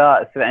 مرات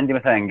اذا يصير عندي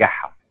مثلا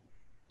قحه،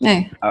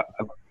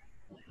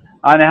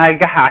 انا هاي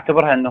القحه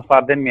اعتبرها انه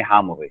صار دمي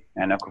حامضي،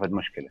 يعني اكو فد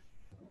مشكله.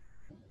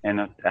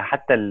 يعني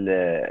حتى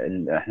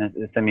احنا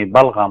نسميه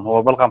بلغم،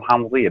 هو بلغم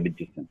حامضيه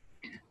بالجسم.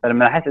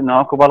 فلما احس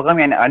انه اكو بلغم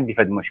يعني عندي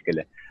فد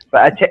مشكله،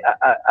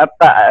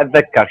 فابقى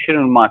اتذكر شنو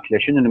الماكله،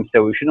 شنو اللي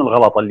مسوي، شنو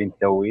الغلط اللي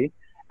مسويه،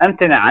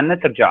 امتنع عنه،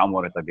 ترجع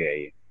اموري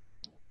طبيعيه.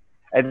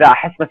 اذا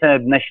احس مثلا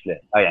بنشله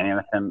يعني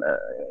مثلا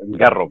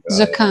مقرب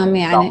زكام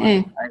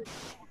يعني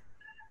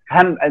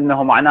هم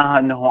انه معناها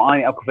انه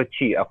انا اكو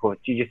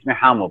شيء جسمي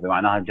حامضي،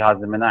 معناها الجهاز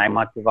المناعي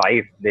مالتي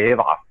ضعيف،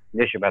 يضعف.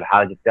 ليش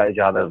بهالحاله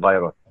جاء هذا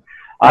الفيروس؟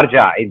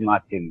 ارجع اعيد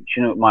ماكل،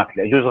 شنو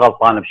ماكله، يجوز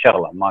غلطان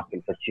بشغله،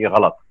 ماكل شيء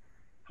غلط.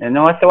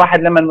 لانه هسه واحد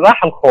لما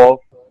راح الخوف،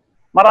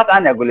 مرات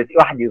انا اقول لك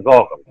واحد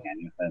يزوغل، يعني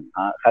مثلا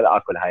خل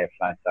اكل هاي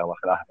فلان شغله،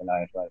 خل اكل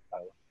هاي فلان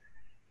شغله،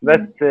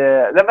 بس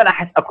لما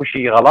احس اكو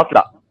شيء غلط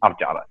لا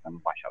ارجع راسا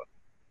مباشره.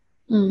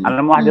 على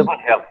لما واحد يظل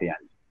هيلثي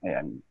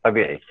يعني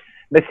طبيعي.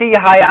 بس هي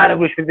هاي انا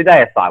اقول في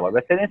البدايه صعبه،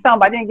 بس الانسان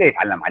بعدين يقدر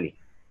يتعلم عليه.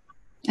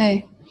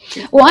 اي.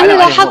 وانا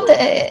لاحظت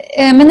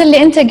من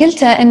اللي انت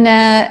قلته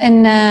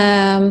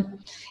ان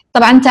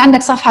طبعا انت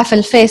عندك صفحه في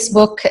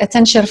الفيسبوك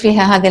تنشر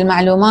فيها هذه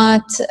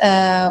المعلومات،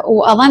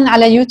 واظن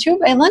على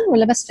يوتيوب ايضا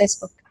ولا بس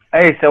فيسبوك؟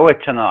 اي سويت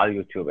قناه على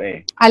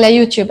اليوتيوب. على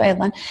يوتيوب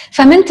ايضا.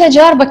 فمن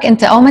تجاربك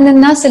انت او من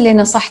الناس اللي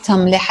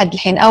نصحتهم لحد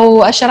الحين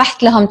او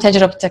شرحت لهم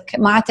تجربتك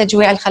مع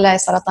تجويع الخلايا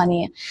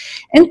السرطانيه،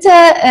 انت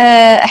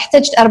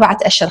احتجت 4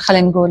 أشهر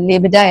خلينا نقول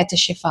لبدايه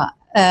الشفاء.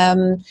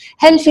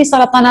 هل في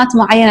سرطانات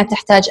معينه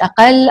تحتاج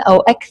اقل او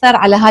اكثر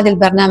على هذا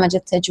البرنامج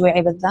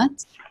التجويعي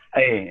بالذات؟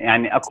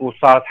 يعني اكو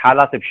صارت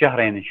حالات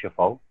بشهرين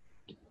انشفوا.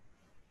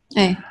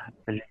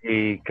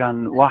 اللي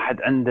كان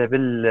واحد عنده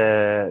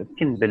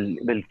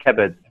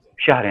بالكبد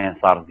بشهرين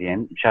صار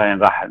زين، بشهرين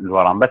راح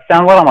الورم، بس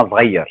كان ورم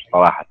صغير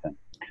صراحه.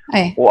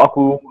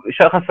 واكو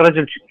شخص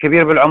رجل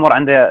كبير بالعمر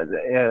عنده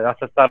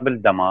صار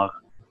بالدماغ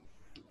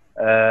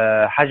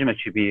حجمه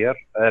كبير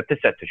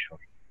ب9 أشهر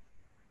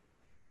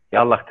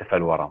يلا اختفى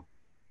الورم.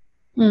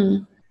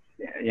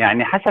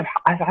 يعني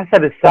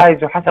حسب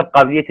السايز وحسب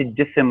قابليه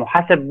الجسم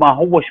وحسب ما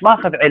هو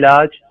ماخذ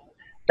علاج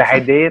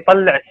بحيث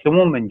يطلع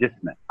السموم من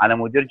جسمه على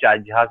مود يرجع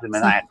الجهاز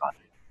المناعي قادر.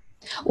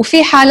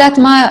 وفي حالات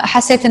ما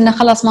حسيت انه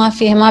خلاص ما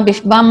فيه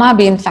ما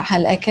بينفع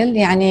هالاكل،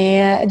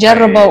 يعني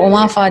جربوا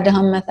وما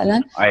فادهم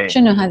مثلا؟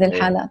 شنو هذه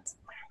الحالات؟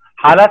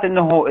 حالات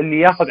انه اللي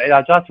ياخذ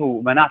علاجات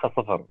ومناعته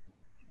صفر.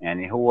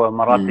 يعني هو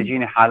مرات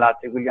تجيني حالات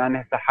يقول لي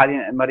انا هسه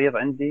حاليا مريض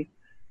عندي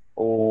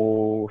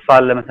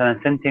وصار له مثلا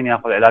 2 سنين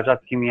ياخذ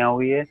علاجات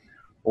كيميائيه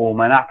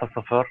ومناعته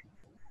صفر،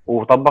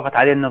 وطبقت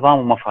عليه النظام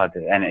وما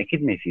فاده، يعني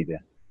اكيد ما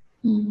يفيده.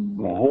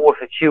 وهو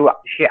في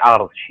شيء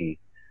عارض شيء،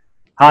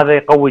 هذا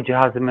يقوي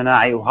الجهاز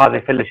المناعي وهذا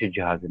يفلش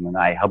الجهاز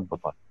المناعي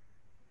يهبطه.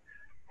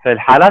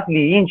 فالحالات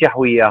اللي ينجح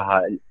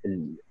وياها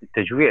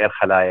التجويع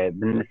الخلايا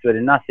بالنسبه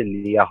للناس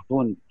اللي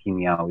ياخذون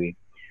كيميائي،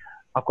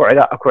 اكو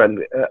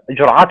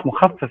جرعات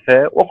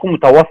مخففه واكو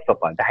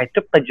متوسطه بحيث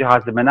تبقى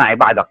الجهاز المناعي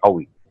بعده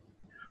قوي.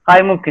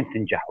 هاي ممكن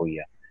تنجح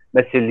وياه.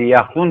 بس اللي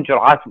ياخذون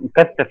جرعات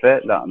مكثفه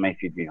لا ما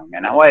يفيد بيهم.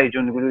 يعني هواي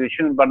يجون يقولوا لي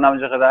شنو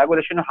البرنامج الغذائي، اقول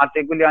له شنو حالتي،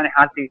 يقول لي انا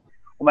حالتي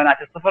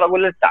ومناعتي صفر،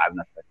 اقول له تعب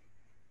نفسك،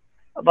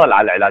 ضل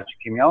على العلاج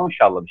الكيميائي وان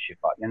شاء الله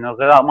بالشفاء، لان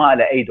الغذاء ما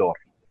له اي دور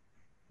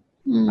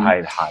بهاي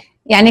الحال.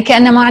 يعني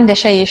كأنه ما عنده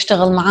شيء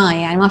يشتغل معاه،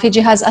 يعني ما في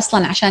جهاز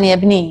اصلا عشان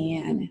يبنيه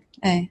يعني.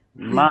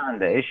 ما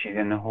عنده اي شيء،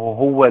 لانه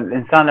هو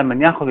الانسان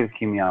لما ياخذ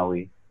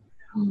الكيميائي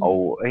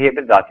او هي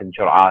بالذات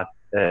الجرعات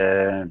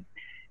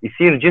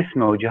يصير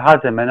جسمه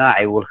وجهازه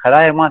المناعي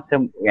والخلايا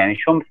مالته يعني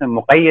شو مثل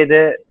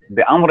مقيده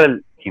بامر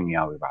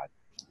الكيميائي.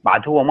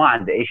 بعد هو ما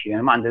عنده اي شيء،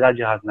 يعني ما عنده لا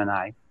جهاز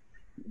مناعي،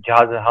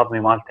 جهاز الهضمي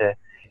مالته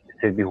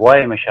يصير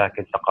بهوايه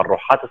مشاكل،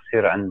 تقرحات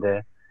تصير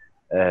عنده،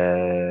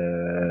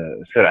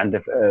 يصير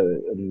عنده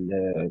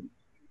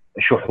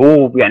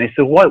شحوب، يعني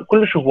يصير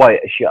كلش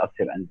هوايه اشياء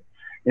تصير عنده،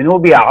 لانه هو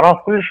باعراض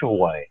كلش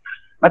هوايه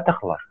ما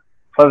تخلص.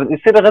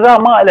 فيصير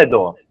الغذاء ما له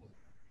دور.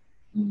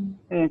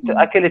 انت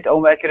اكلت او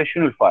ما اكلت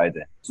شنو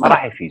الفائده؟ ما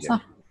راح يفيدك.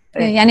 صح.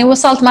 يعني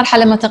وصلت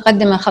مرحله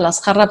متقدمه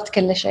خلاص خربت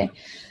كل شيء،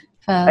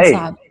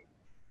 فصعب.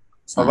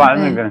 طبعا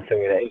ما نقدر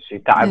نسوي له اي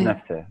شيء، تعب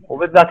نفسه.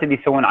 وبالذات اللي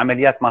يسوون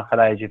عمليات مال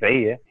خلايا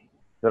جذعيه،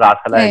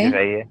 زراعه خلايا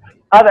جذعيه،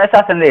 هذا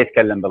اساسا لا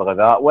يتكلم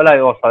بالغذاء ولا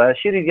يوصل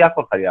شيء، يريد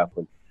ياكل خليه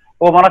ياكل.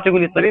 هو مرات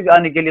يقول لي الطبيب،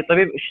 انا قال لي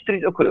طبيب ايش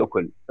تريد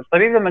اكل؟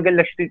 الطبيب لما قال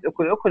لك ايش تريد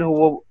اكل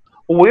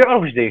هو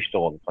يعرف ايش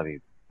يشتغل.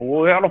 الطبيب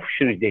هو يعرف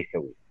شنو ايش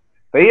يسوي،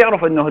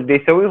 فيعرف انه اللي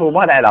يسويه هو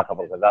ما له علاقه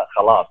بالغذاء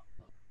خلاص.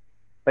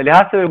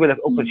 فلهذا يقول لك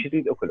اكل شيء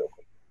تريد اكل.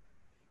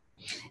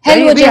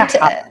 هل وجدت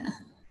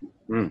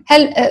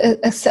هل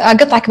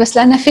اقطعك بس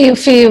لان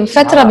في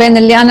فتره بين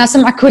اللي انا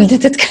اسمعك ولدي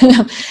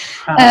تتكلم،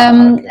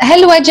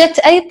 هل وجدت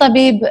اي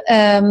طبيب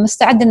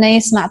مستعد انه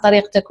يسمع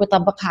طريقتك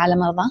ويطبقها على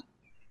مرضى؟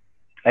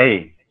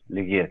 اي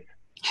لقيت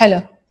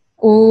حلو.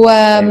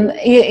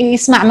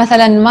 ويسمع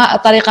مثلا ما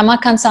طريقة ما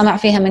كان سامع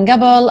فيها من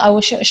قبل، أو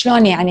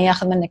شلون يعني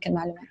ياخذ منك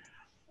المعلومات؟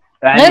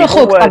 يعني غير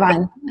أخوك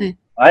طبعا.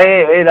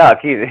 اي لا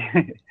اكيد.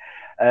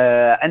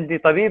 عندي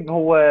طبيب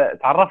هو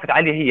تعرفت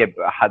عليه هي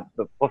باحد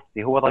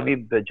قصتي، هو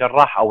طبيب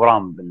جراح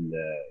اورام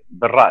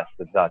بالراس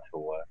بالذات.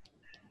 هو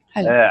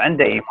حلو.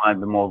 عنده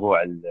ايمان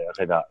بموضوع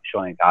الغذاء،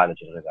 شلون يتعالج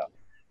الغذاء.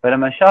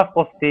 فلما شاف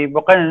قصتي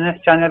بقينا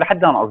نحكي يعني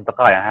لحد انا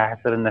اصدقاء، يعني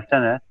حصل لنا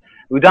سنه،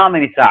 ودائما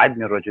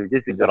يساعدني الرجل،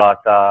 يدز لي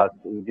دراسات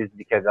ويدز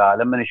لي كذا.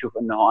 لما يشوف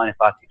انه انا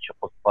فاتي شي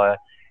قصه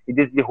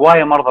يدز لي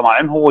هوايه مرضى، مع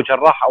انه هو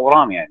جراح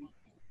اورام يعني،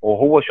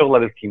 وهو شغله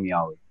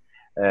بالكيمياوي.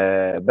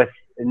 بس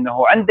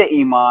انه عنده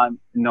ايمان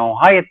انه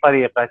هاي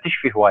الطريقه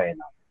تشفي هوايه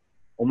ناس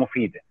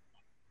ومفيده.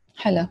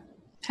 حلو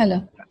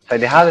حلو.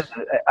 فلهذا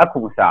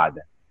اكو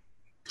مساعده.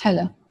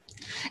 حلو.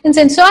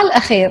 انزين، سؤال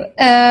اخير.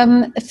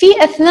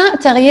 في اثناء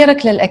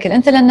تغييرك للاكل،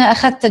 انت لان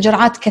اخذت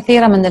جرعات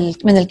كثيره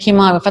من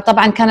الكيماوي،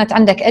 فطبعا كانت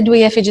عندك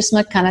ادويه في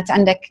جسمك، كانت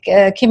عندك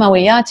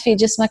كيماويات في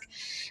جسمك،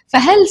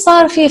 فهل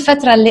صار في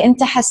فتره اللي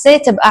انت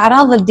حسيت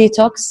باعراض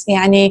الديتوكس؟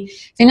 يعني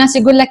في ناس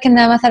يقول لك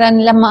انه مثلا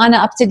لما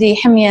انا ابتدي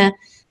حميه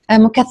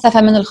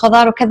مكثفه من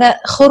الخضار وكذا،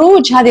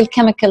 خروج هذه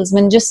الكيميكلز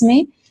من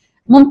جسمي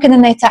ممكن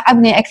انه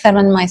يتعبني اكثر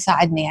من ما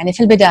يساعدني يعني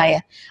في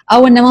البدايه،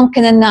 او انه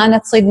ممكن ان انا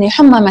تصيبني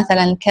حمى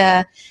مثلا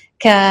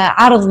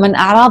كعرض من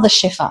اعراض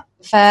الشفاء.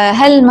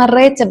 فهل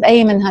مريت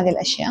باي من هذه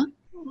الاشياء؟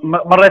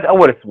 مريت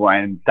اول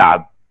اسبوعين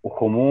تعب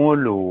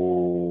وخمول،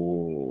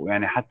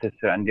 ويعني حتى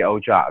تصير عندي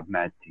اوجاع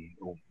بمعدتي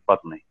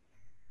وبطني،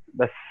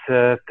 بس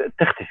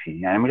تختفي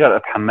يعني مجرد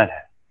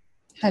اتحملها.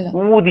 حلو.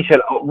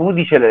 مو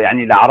ديش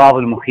يعني الاعراض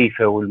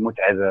المخيفه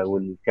والمتعبه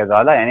والكذا،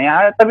 لا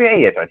يعني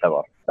طبيعيه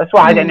تعتبر، بس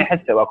واحد يعني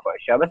يحسه باكو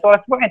اشياء، بس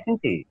ورا اسبوعين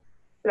تنتهي.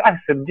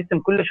 بالعكس الجسم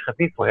كلش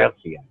خفيف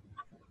وهيلثي يعني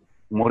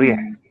مريح.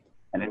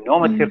 يعني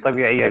النوم تصير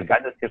طبيعيه،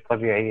 القعده تصير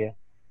طبيعيه،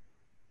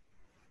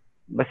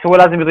 بس هو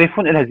لازم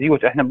يضيفون لها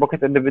زيوت. احنا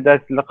بوقت اللي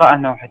بدايه اللقاء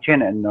احنا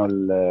حكينا انه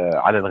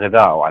على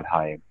الغذاء وعلى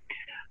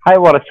هاي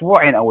ورا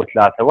اسبوعين او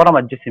ثلاثه، ورا ما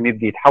الجسم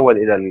يبدي يتحول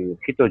الى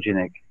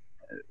الكيتوجينيك،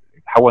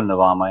 يتحول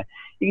نظامه،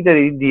 يقدر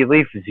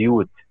يضيف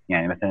زيوت،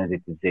 يعني مثلا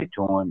زيت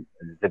الزيتون،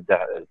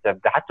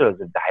 الزبده حتى لو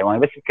زبده حيواني،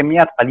 بس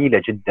بكميات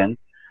قليله جدا،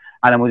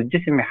 على مود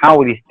الجسم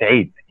يحاول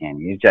يستعيد،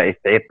 يعني يرجع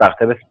يستعيد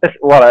طاقته. بس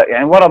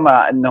ورا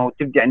ما انه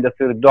تبدي عنده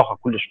تصير الدوخه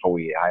كلش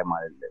قويه، هاي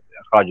مال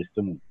اخراج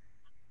السموم،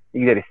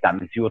 يقدر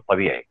يستعمل زيوت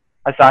طبيعي.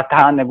 هسه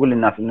انا اقول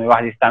للناس انه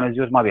الواحد يستعمل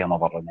زيوت ما بيها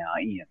مضره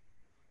نهائيا،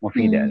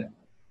 مفيده له.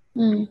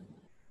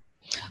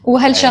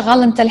 وهل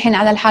شغال انت الحين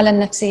على الحاله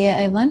النفسيه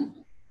ايضا؟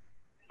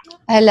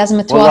 هل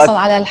لازم تواصل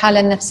على الحاله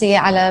النفسيه،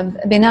 على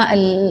بناء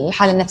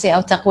الحاله النفسيه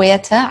او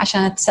تقويتها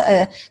عشان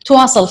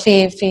تواصل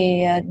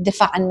في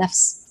دفاع عن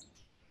النفس؟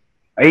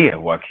 اي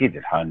هو اكيد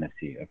الحاله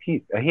النفسيه،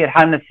 اكيد هي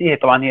الحاله النفسيه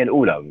طبعا هي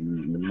الاولى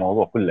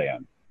بالموضوع كله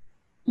يعني.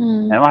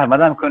 يعني واحد ما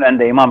دام يكون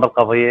عنده ايمان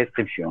بالقضيه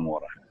تمشي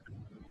اموره.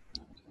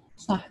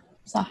 صح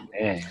صح.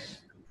 ايه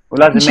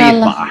ولازم ما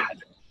يسمع احد.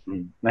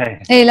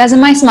 ايه لازم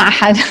ما يسمع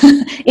احد.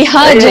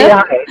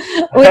 يهاجر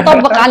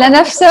ويطبق على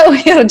نفسه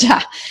ويرجع،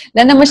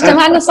 لان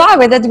مجتمعنا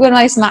صعب اذا تقول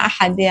ما يسمع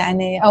احد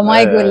يعني، او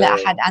ما يقول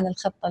لاحد عن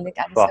الخطه اللي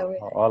قاعد يسويها.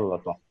 صح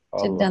والله صح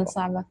جدا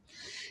صعبه.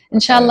 ان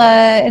شاء الله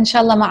ان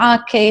شاء الله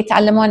معاك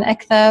يتعلمون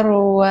اكثر،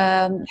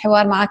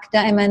 والحوار معك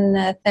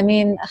دائما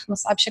ثمين اخ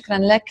مصعب. شكرا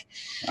لك.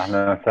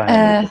 اهلا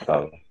وسهلا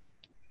بك.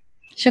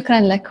 شكرا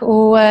لك.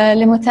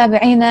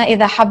 ولمتابعينا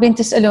اذا حابين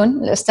تسالون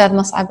الاستاذ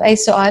مصعب اي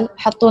سؤال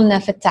حطوا لنا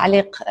في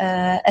التعليق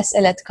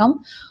اسئلتكم،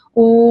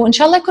 وان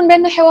شاء الله يكون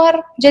بيننا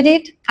حوار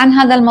جديد عن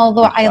هذا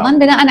الموضوع ايضا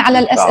بناء على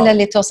الاسئله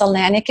اللي توصلنا.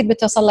 يعني اكيد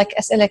بتوصل لك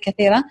اسئله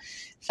كثيره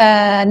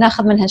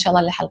فناخذ منها ان شاء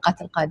الله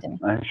للحلقات القادمه.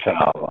 ان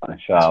شاء الله ان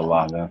شاء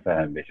الله. اهلا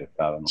وسهلا بك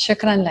استاذ.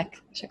 شكرا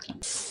لك. شكرا.